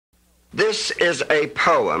This is a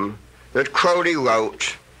poem that Crowley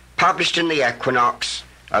wrote, published in the Equinox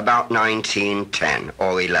about 1910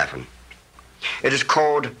 or 11. It is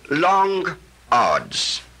called Long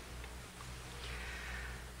Odds.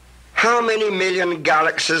 How many million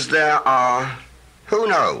galaxies there are, who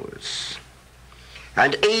knows?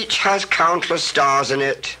 And each has countless stars in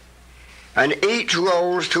it, and each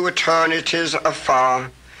rolls to eternities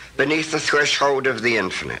afar beneath the threshold of the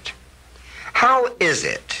infinite. How is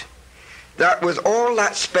it that with all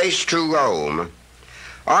that space to roam,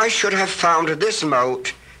 I should have found this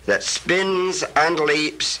mote that spins and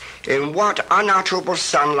leaps in what unutterable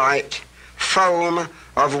sunlight, foam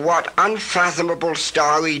of what unfathomable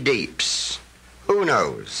starry deeps? Who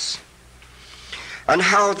knows? And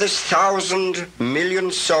how this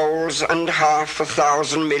 1,000,000,000 souls and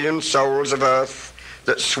 500,000,000,000 souls of earth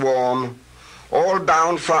that swarm, all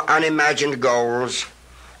bound for unimagined goals,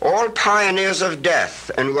 all pioneers of death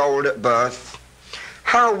enrolled at birth,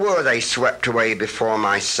 how were they swept away before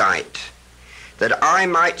my sight, that I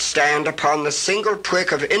might stand upon the single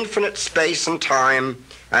prick of infinite space and time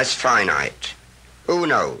as finite? Who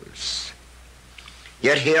knows?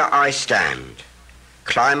 Yet here I stand,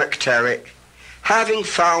 climacteric, having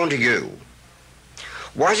found you.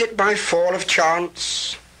 Was it by fall of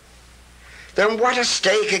chance? Then what a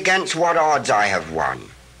stake against what odds I have won.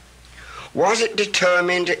 Was it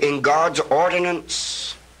determined in God's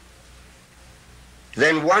ordinance?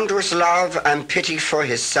 Then wondrous love and pity for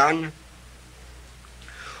his Son?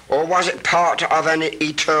 Or was it part of an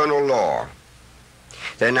eternal law?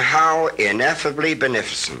 Then how ineffably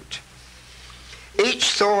beneficent. Each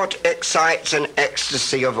thought excites an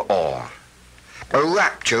ecstasy of awe, a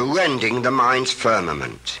rapture rending the mind's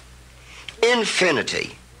firmament.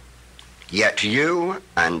 Infinity, yet you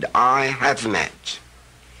and I have met.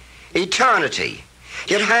 Eternity,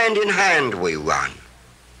 yet hand in hand we run.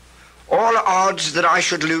 All odds that I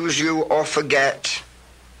should lose you or forget,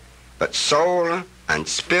 but soul and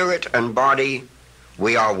spirit and body,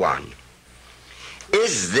 we are one.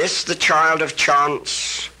 Is this the child of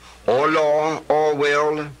chance, or law, or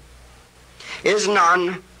will? Is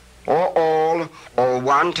none, or all, or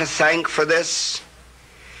one to thank for this?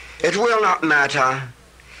 It will not matter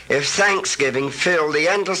if thanksgiving fill the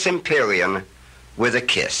endless empyrean with a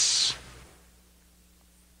kiss.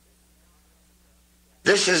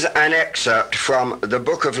 This is an excerpt from the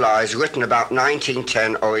Book of Lies written about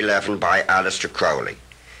 1910 or 11 by Aleister Crowley.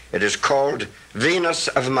 It is called Venus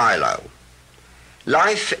of Milo.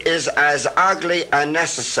 Life is as ugly and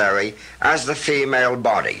necessary as the female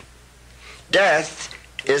body. Death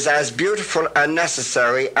is as beautiful and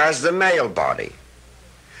necessary as the male body.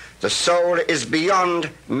 The soul is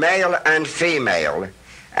beyond male and female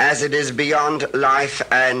as it is beyond life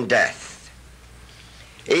and death.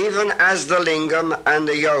 Even as the lingam and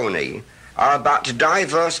the yoni are but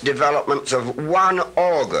diverse developments of one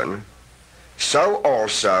organ, so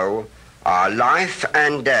also are life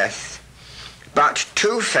and death but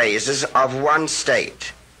two phases of one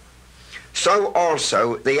state. So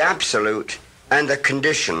also the absolute and the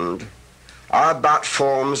conditioned are but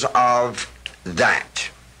forms of that.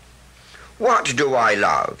 What do I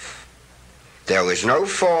love? There is no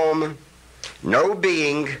form, no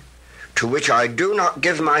being to which I do not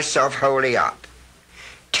give myself wholly up.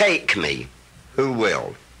 Take me who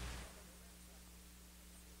will.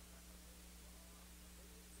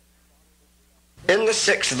 In the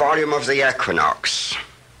 6th volume of the Equinox,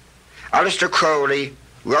 Aleister Crowley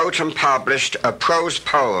wrote and published a prose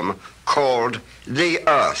poem called The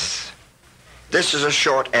Earth. This is a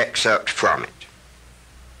short excerpt from it.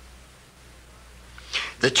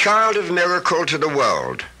 The child of miracle to the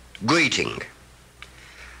world, greeting.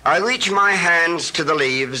 I reach my hands to the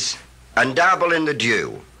leaves and dabble in the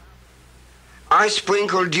dew. I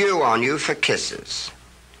sprinkle dew on you for kisses.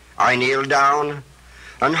 I kneel down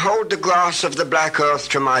and hold the grass of the black earth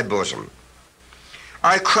to my bosom.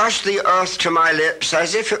 I crush the earth to my lips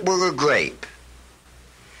as if it were a grape,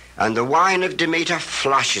 and the wine of Demeter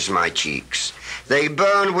flushes my cheeks. They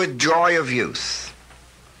burn with joy of youth.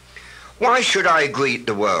 Why should I greet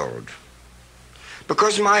the world?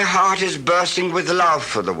 Because my heart is bursting with love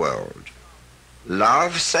for the world.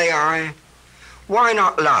 Love, say I? Why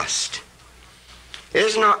not lust?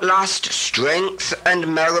 Is not lust strength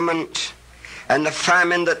and merriment, and the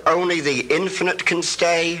famine that only the infinite can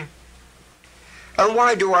stay? And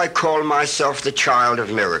why do I call myself the child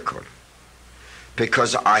of miracle?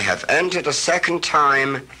 Because I have entered a second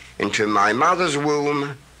time into my mother's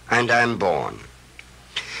womb and am born.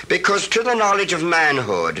 Because to the knowledge of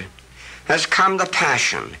manhood has come the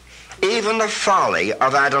passion, even the folly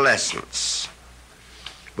of adolescence,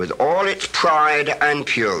 with all its pride and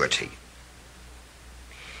purity.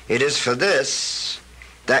 It is for this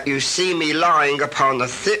that you see me lying upon the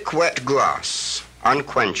thick wet grass,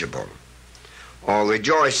 unquenchable, or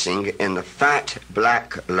rejoicing in the fat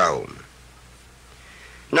black loam.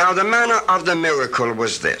 Now the manner of the miracle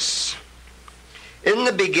was this. In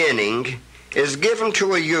the beginning is given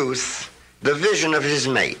to a youth the vision of his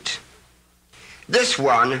mate. This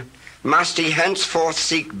one must he henceforth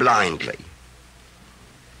seek blindly.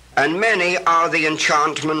 And many are the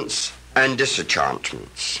enchantments and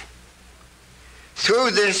disenchantments.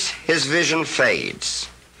 Through this his vision fades.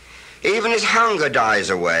 Even his hunger dies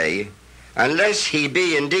away, unless he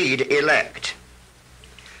be indeed elect.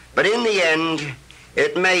 But in the end,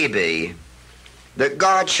 it may be that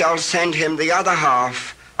God shall send him the other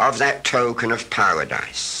half of that token of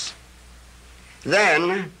paradise.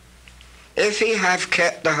 Then, if he have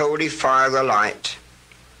kept the holy fire alight,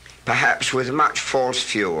 perhaps with much false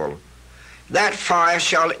fuel, that fire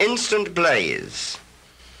shall instant blaze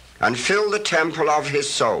and fill the temple of his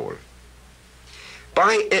soul.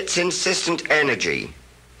 By its insistent energy,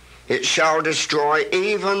 it shall destroy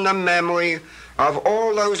even the memory of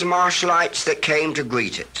all those marsh lights that came to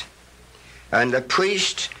greet it, and the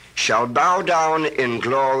priest shall bow down in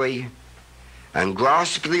glory and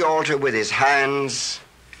grasp the altar with his hands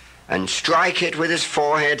and strike it with his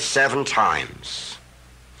forehead 7 times.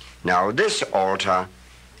 Now this altar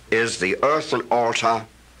is the earthen altar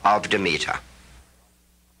of Demeter.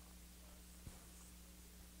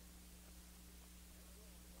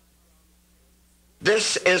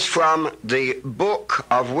 This is from the Book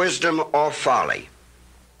of Wisdom or Folly.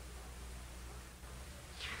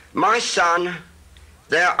 My son,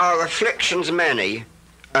 there are afflictions many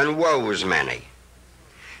and woes many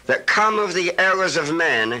that come of the errors of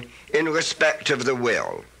men in respect of the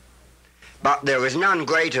will. But there is none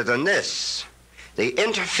greater than this, the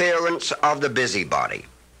interference of the busybody.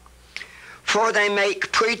 For they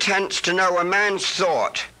make pretense to know a man's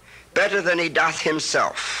thought better than he doth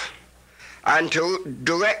himself, and to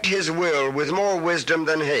direct his will with more wisdom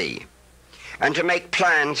than he, and to make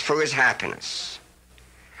plans for his happiness.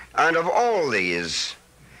 And of all these,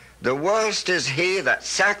 the worst is he that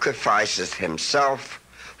sacrificeth himself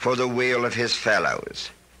for the weal of his fellows.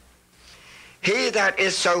 He that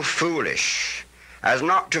is so foolish as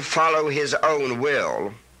not to follow his own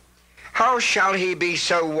will, how shall he be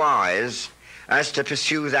so wise as to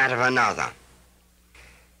pursue that of another?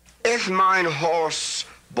 If mine horse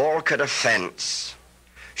balk at a fence,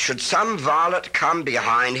 should some varlet come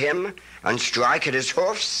behind him and strike at his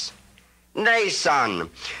hoofs? Nay,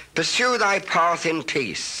 son, pursue thy path in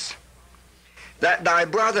peace, that thy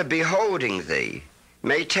brother beholding thee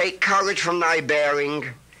may take courage from thy bearing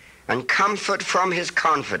and comfort from his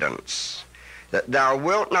confidence, that thou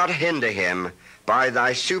wilt not hinder him by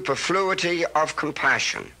thy superfluity of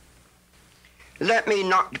compassion. Let me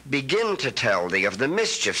not begin to tell thee of the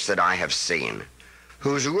mischiefs that I have seen,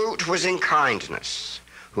 whose root was in kindness,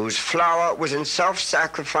 whose flower was in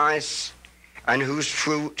self-sacrifice, and whose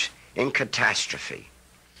fruit in catastrophe.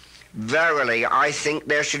 Verily, I think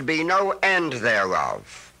there should be no end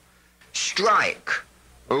thereof. Strike,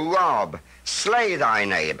 rob, slay thy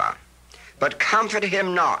neighbor, but comfort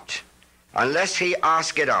him not, unless he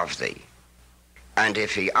ask it of thee. And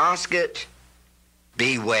if he ask it,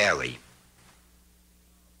 be wary.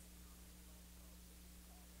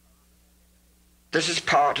 This is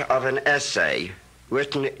part of an essay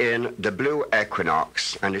written in the Blue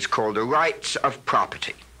Equinox, and it's called The Rights of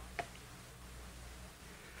Property.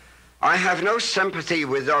 I have no sympathy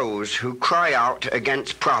with those who cry out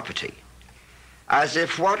against property, as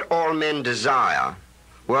if what all men desire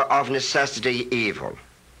were of necessity evil.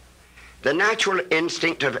 The natural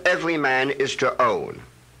instinct of every man is to own,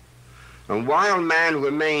 and while man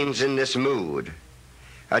remains in this mood,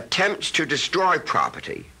 attempts to destroy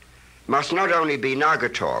property must not only be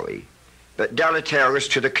nugatory, but deleterious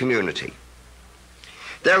to the community.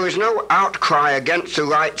 There is no outcry against the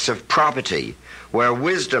rights of property where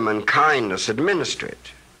wisdom and kindness administer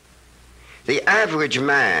it. The average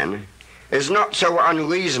man is not so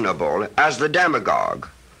unreasonable as the demagogue,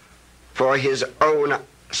 for his own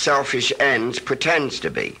selfish ends pretends to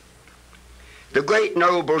be. The great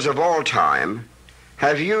nobles of all time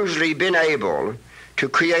have usually been able to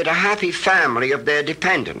create a happy family of their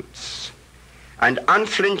dependents, and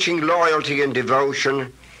unflinching loyalty and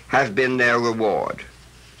devotion have been their reward.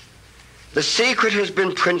 The secret has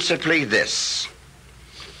been principally this,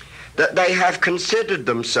 that they have considered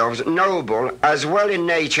themselves noble as well in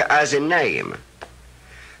nature as in name,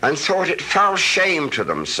 and thought it foul shame to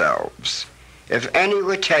themselves if any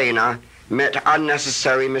retainer met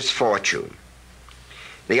unnecessary misfortune.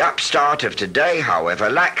 The upstart of today, however,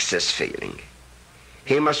 lacks this feeling.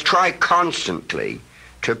 he must try constantly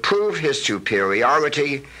to prove his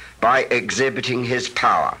superiority by exhibiting his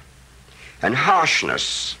power, and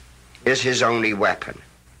harshness is his only weapon.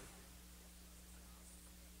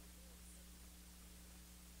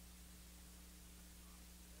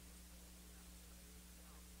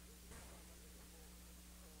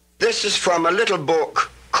 This is from a little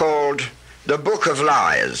book called The Book of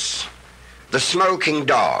Lies, The Smoking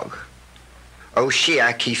Dog,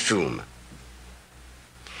 O.T.O. qui fume.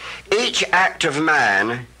 Each act of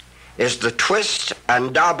man is the twist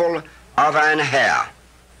and double of an hare.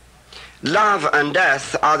 Love and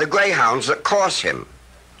death are the greyhounds that course him.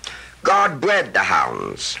 God bred the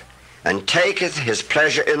hounds, and taketh his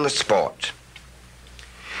pleasure in the sport.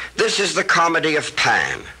 This is the comedy of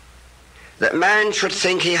Pan, that man should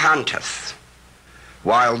think he hunteth,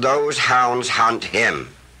 while those hounds hunt him.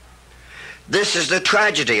 This is the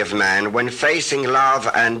tragedy of man when facing love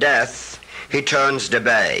and death, he turns to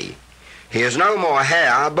bay. He is no more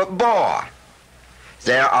hare, but boar.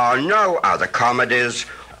 There are no other comedies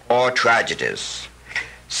or tragedies.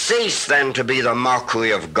 Cease then to be the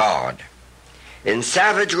mockery of God. In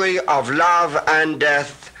savagery of love and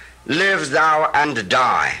death, live thou and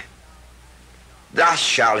die. Thus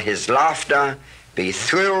shall his laughter be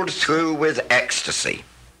thrilled through with ecstasy.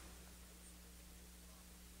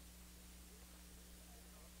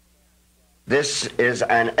 This is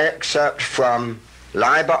an excerpt from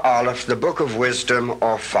Liber Aleph, the Book of Wisdom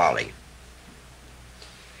or Folly.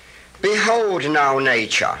 Behold now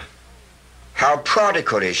nature, how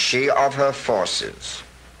prodigal is she of her forces.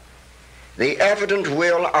 The evident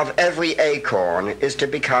will of every acorn is to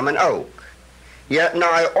become an oak, yet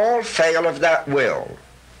nigh all fail of that will.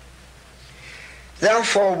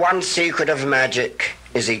 Therefore one secret of magic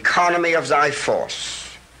is economy of thy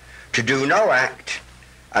force, to do no act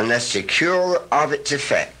unless secure of its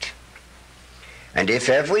effect. And if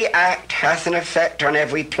every act hath an effect on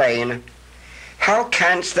every plane, how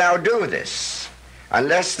canst thou do this,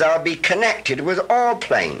 unless thou be connected with all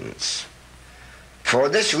planes? For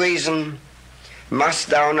this reason must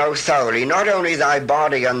thou know thoroughly not only thy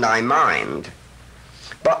body and thy mind,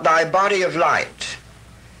 but thy body of light,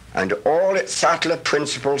 and all its subtler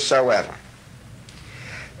principles soever.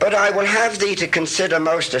 But I will have thee to consider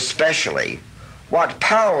most especially what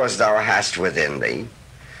powers thou hast within thee,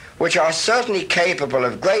 which are certainly capable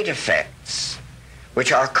of great effects,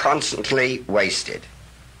 which are constantly wasted.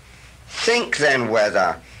 Think then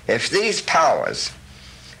whether, if these powers,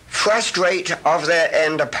 frustrate of their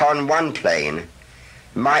end upon one plane,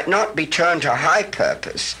 might not be turned to high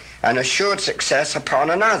purpose and assured success upon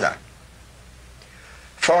another.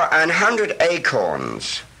 For 100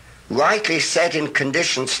 acorns, rightly set in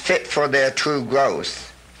conditions fit for their true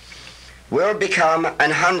growth, will become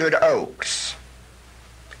 100 oaks,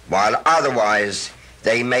 while otherwise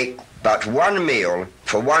they make but one meal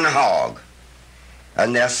for one hog,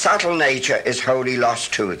 and their subtle nature is wholly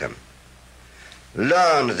lost to them.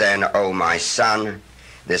 Learn then, O my son,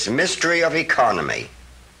 this mystery of economy,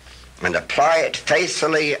 and apply it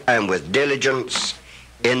faithfully and with diligence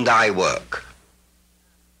in thy work.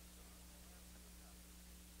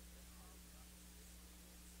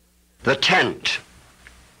 The Tent.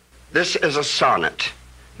 This is a sonnet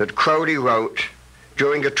that Crowley wrote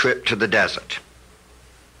during a trip to the desert.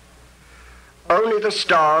 Only the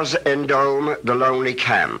stars endome the lonely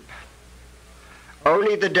camp.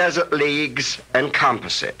 Only the desert leagues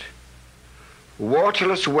encompass it.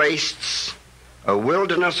 Waterless wastes, a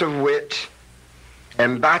wilderness of wit,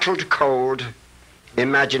 embattled cold,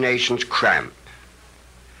 imagination's cramp.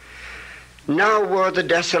 Now were the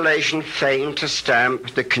desolation fain to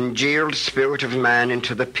stamp the congealed spirit of man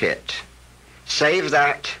into the pit, save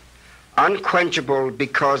that, unquenchable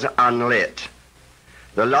because unlit,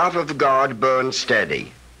 the love of God burns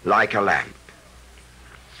steady like a lamp.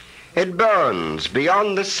 It burns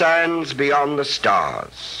beyond the sands, beyond the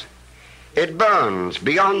stars. It burns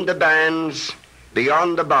beyond the bands,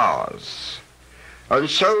 beyond the bars. And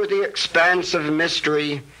so the expanse of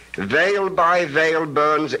mystery, veil by veil,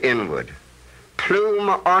 burns inward, plume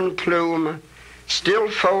on plume, still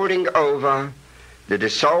folding over the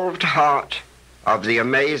dissolved heart of the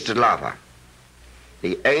amazed lover,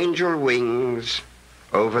 the angel wings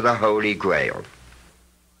over the Holy Grail.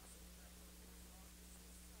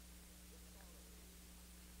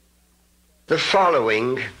 The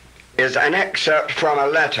following is an excerpt from a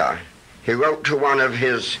letter he wrote to one of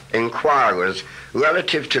his inquirers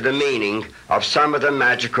relative to the meaning of some of the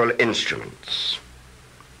magical instruments.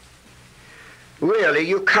 Really,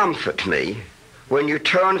 you comfort me when you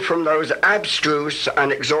turn from those abstruse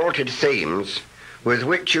and exalted themes with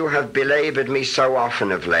which you have belabored me so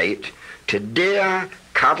often of late to dear,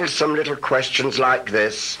 cuddlesome little questions like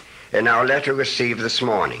this in our letter received this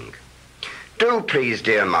morning. Do please,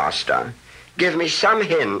 dear Master, give me some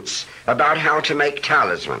hints about how to make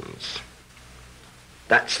talismans.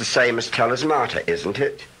 That's the same as talismata, isn't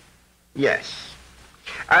it? Yes.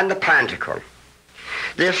 And the pantacle.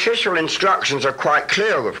 The official instructions are quite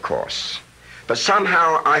clear, of course, but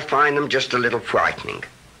somehow I find them just a little frightening.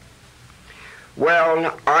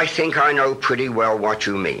 Well, I think I know pretty well what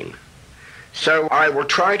you mean. So I will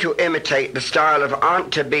try to imitate the style of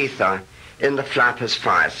Aunt Tabitha in the Flappers'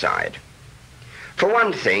 Fireside. For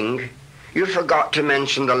one thing, you forgot to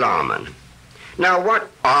mention the Laman. Now, what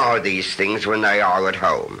are these things when they are at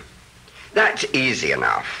home? That's easy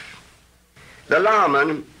enough. The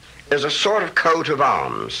Laman is a sort of coat of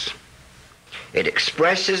arms. It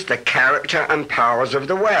expresses the character and powers of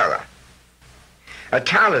the wearer. A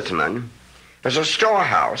talisman is a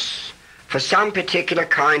storehouse for some particular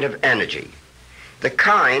kind of energy, the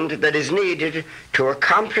kind that is needed to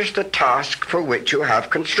accomplish the task for which you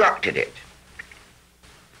have constructed it.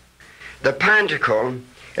 The pantacle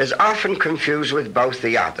is often confused with both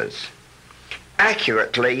the others.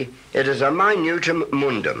 Accurately, it is a minutum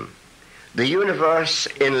mundum, the universe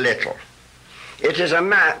in little. It is a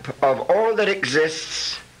map of all that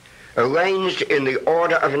exists, arranged in the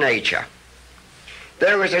order of nature.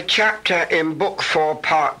 There is a chapter in Book 4,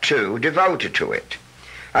 Part 2, devoted to it.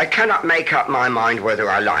 I cannot make up my mind whether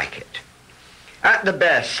I like it. At the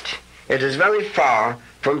best, it is very far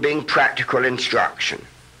from being practical instruction.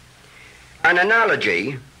 An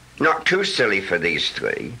analogy, not too silly for these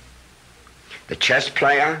three: the chess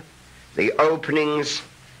player, the openings,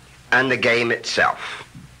 and the game itself.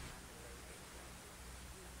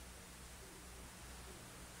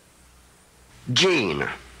 Jean.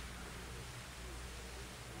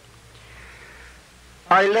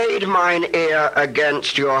 I laid mine ear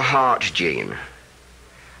against your heart, Jean,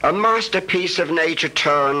 a masterpiece of nature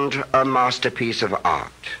turned a masterpiece of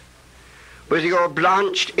art. With your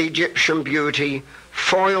blanched Egyptian beauty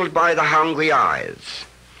foiled by the hungry eyes,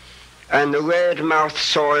 and the red mouth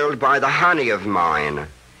soiled by the honey of mine,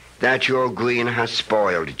 that your green has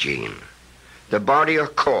spoiled, Jean, the body a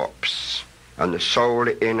corpse, and the soul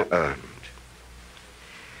inurned.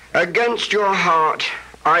 Against your heart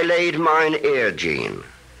I laid mine ear, Jean,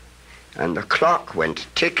 and the clock went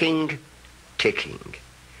ticking, ticking.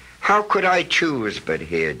 How could I choose but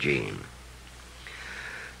hear, Jean?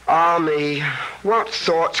 Ah me, what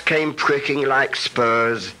thoughts came pricking like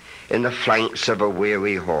spurs in the flanks of a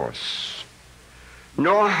weary horse?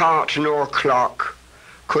 Nor heart nor clock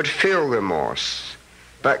could feel remorse,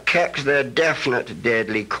 but kept their definite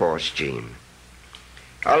deadly course, Jean.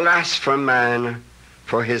 Alas for man,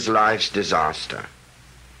 for his life's disaster.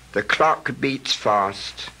 The clock beats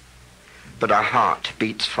fast, but our heart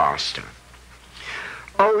beats faster.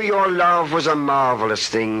 Oh, your love was a marvelous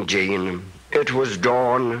thing, Jean. It was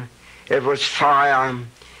dawn, it was fire,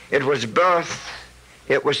 it was birth,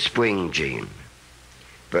 it was spring, Jean.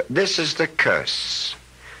 But this is the curse,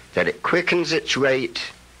 that it quickens its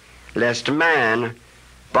rate, lest man,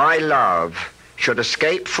 by love, should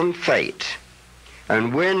escape from fate,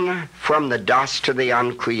 and win from the dust to the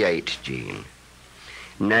uncreate, Jean.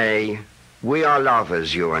 Nay, we are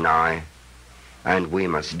lovers, you and I, and we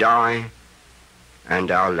must die,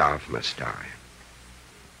 and our love must die.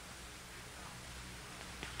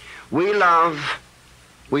 We love,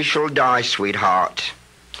 we shall die, sweetheart.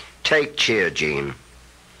 Take cheer, Jean.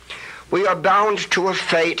 We are bound to a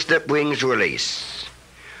fate that brings release.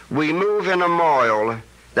 We move in a moil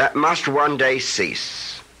that must one day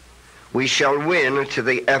cease. We shall win to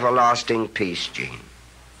the everlasting peace, Jean.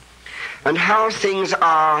 And how things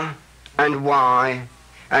are, and why,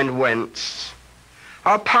 and whence,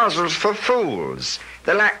 are puzzles for fools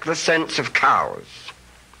that lack the sense of cows.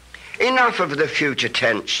 Enough of the future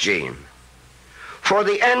tense, Jean. For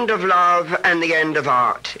the end of love and the end of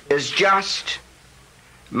art is just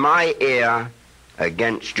my ear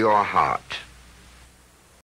against your heart.